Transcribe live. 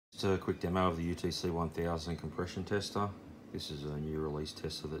Just a quick demo of the UTC 1000 compression tester. This is a new release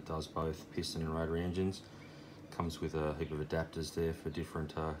tester that does both piston and rotary engines. Comes with a heap of adapters there for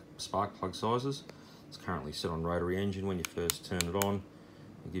different spark plug sizes. It's currently set on rotary engine. When you first turn it on,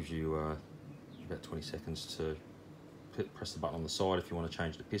 it gives you about 20 seconds to press the button on the side if you want to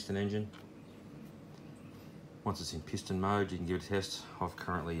change the piston engine. Once it's in piston mode, you can give it a test. I've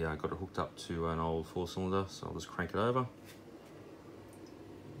currently got it hooked up to an old 4-cylinder, so I'll just crank it over.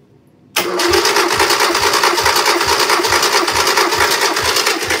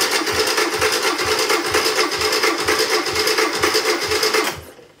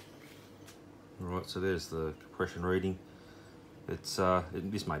 Alright, so there's the compression reading. It's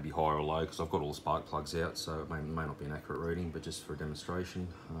this may be high or low because I've got all the spark plugs out, so it may not be an accurate reading, but just for a demonstration,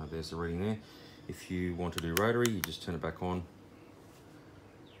 there's the reading there. If you want to do rotary, you just turn it back on,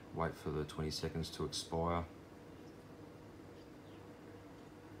 wait for the 20 seconds to expire,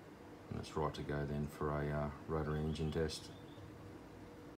 and it's right to go then for a rotary engine test.